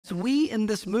we in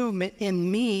this movement,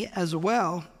 in me as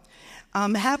well,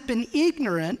 have been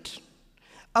ignorant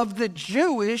of the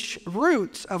Jewish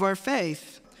roots of our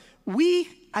faith. We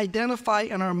identify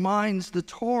in our minds the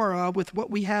Torah with what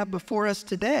we have before us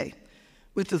today,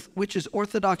 which is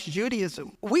Orthodox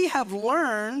Judaism. We have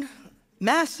learned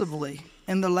massively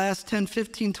in the last 10,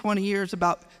 15, 20 years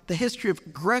about the history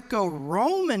of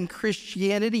Greco-Roman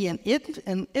Christianity and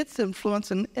its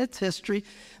influence and its history,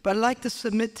 but I'd like to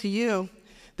submit to you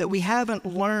that we haven't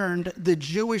learned the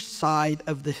Jewish side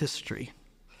of the history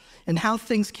and how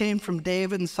things came from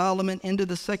David and Solomon into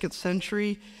the 2nd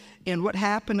century and what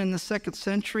happened in the 2nd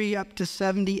century up to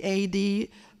 70 AD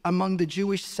among the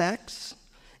Jewish sects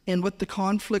and what the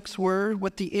conflicts were,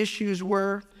 what the issues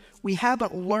were. We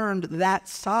haven't learned that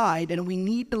side, and we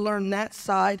need to learn that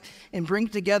side and bring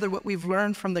together what we've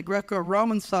learned from the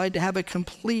Greco-Roman side to have a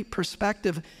complete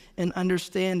perspective and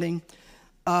understanding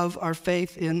of our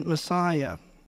faith in Messiah.